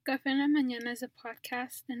Café en la Mañana is a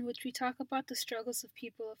podcast in which we talk about the struggles of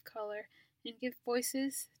people of color and give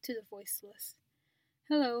voices to the voiceless.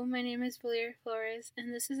 Hello, my name is Valeria Flores,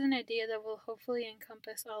 and this is an idea that will hopefully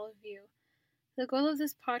encompass all of you. The goal of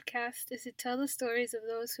this podcast is to tell the stories of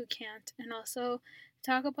those who can't and also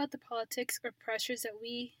talk about the politics or pressures that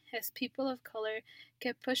we, as people of color,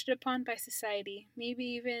 get pushed upon by society, maybe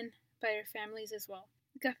even by our families as well.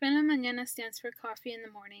 Café en la Mañana stands for coffee in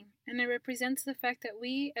the morning, and it represents the fact that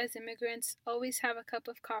we, as immigrants, always have a cup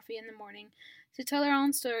of coffee in the morning to tell our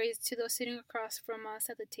own stories to those sitting across from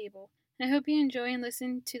us at the table. I hope you enjoy and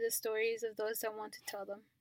listen to the stories of those that want to tell them.